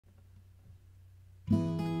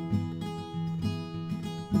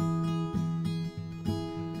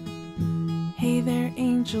Hey there,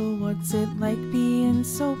 angel, what's it like being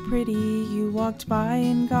so pretty? You walked by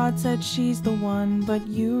and God said she's the one, but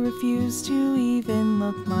you refused to even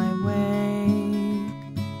look my way.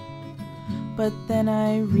 But then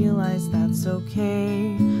I realized that's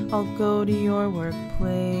okay, I'll go to your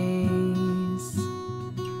workplace.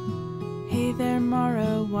 Hey there,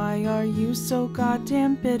 Mara, why are you so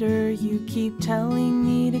goddamn bitter? You keep telling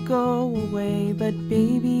me to go away, but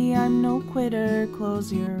baby, I'm no quitter,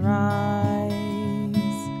 close your eyes.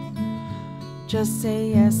 Just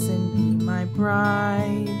say yes and be my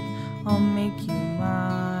bride, I'll make you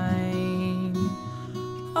mine.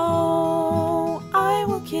 Oh, I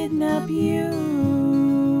will kidnap you.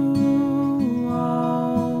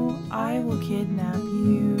 Oh, I will kidnap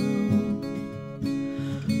you.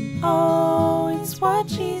 Oh, it's what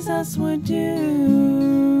Jesus would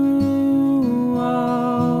do.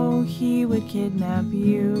 Oh, he would kidnap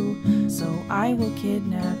you, so I will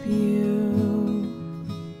kidnap you.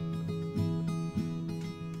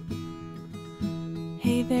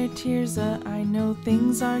 Hey there, Tirza, I know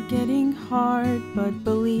things are getting hard, but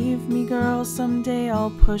believe me, girl, someday I'll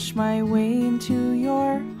push my way into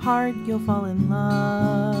your heart. You'll fall in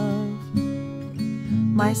love.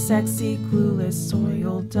 My sexy, clueless,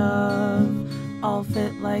 soiled dove, all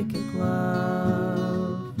fit like a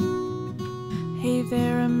glove. Hey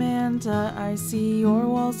there, Amanda, I see your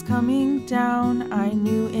walls coming down. I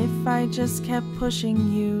knew if I just kept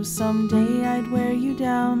pushing you, someday I'd wear you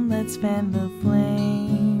down. Let's fan the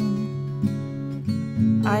flame.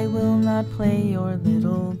 I will not play your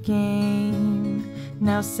little game.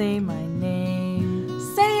 Now say my name.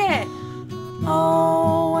 Say it!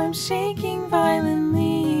 Oh, I'm shaking violently.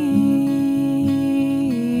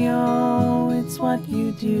 Oh, it's what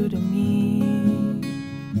you do to me.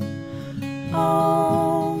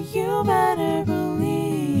 Oh, you better believe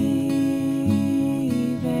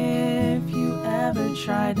if you ever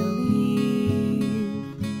try to leave,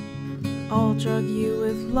 I'll drug you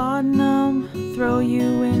with laudanum, throw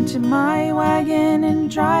you into my wagon,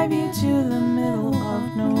 and drive you to the middle of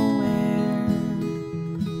nowhere.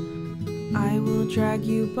 I will drag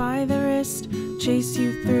you by the wrist, chase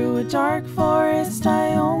you through a dark forest.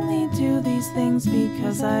 I only do these things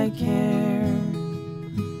because I care.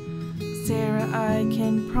 Sarah, I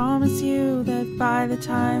can promise you that by the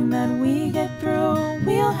time that we get through,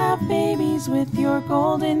 we'll have babies with your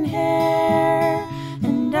golden hair.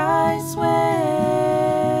 And I swear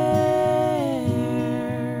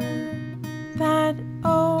that,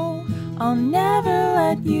 oh, I'll never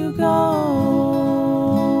let you go.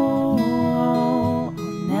 I'll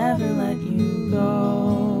never let you go.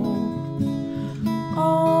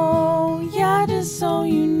 Oh, yeah, just so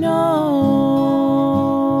you know,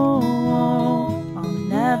 I'll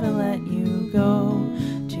never let you go.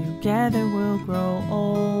 Together we'll grow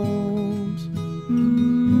old.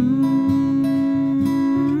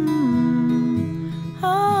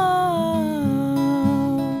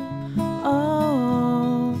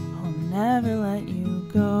 Oh, I'll never let you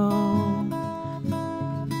go.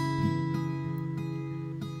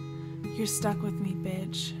 You're stuck with me,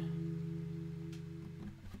 bitch.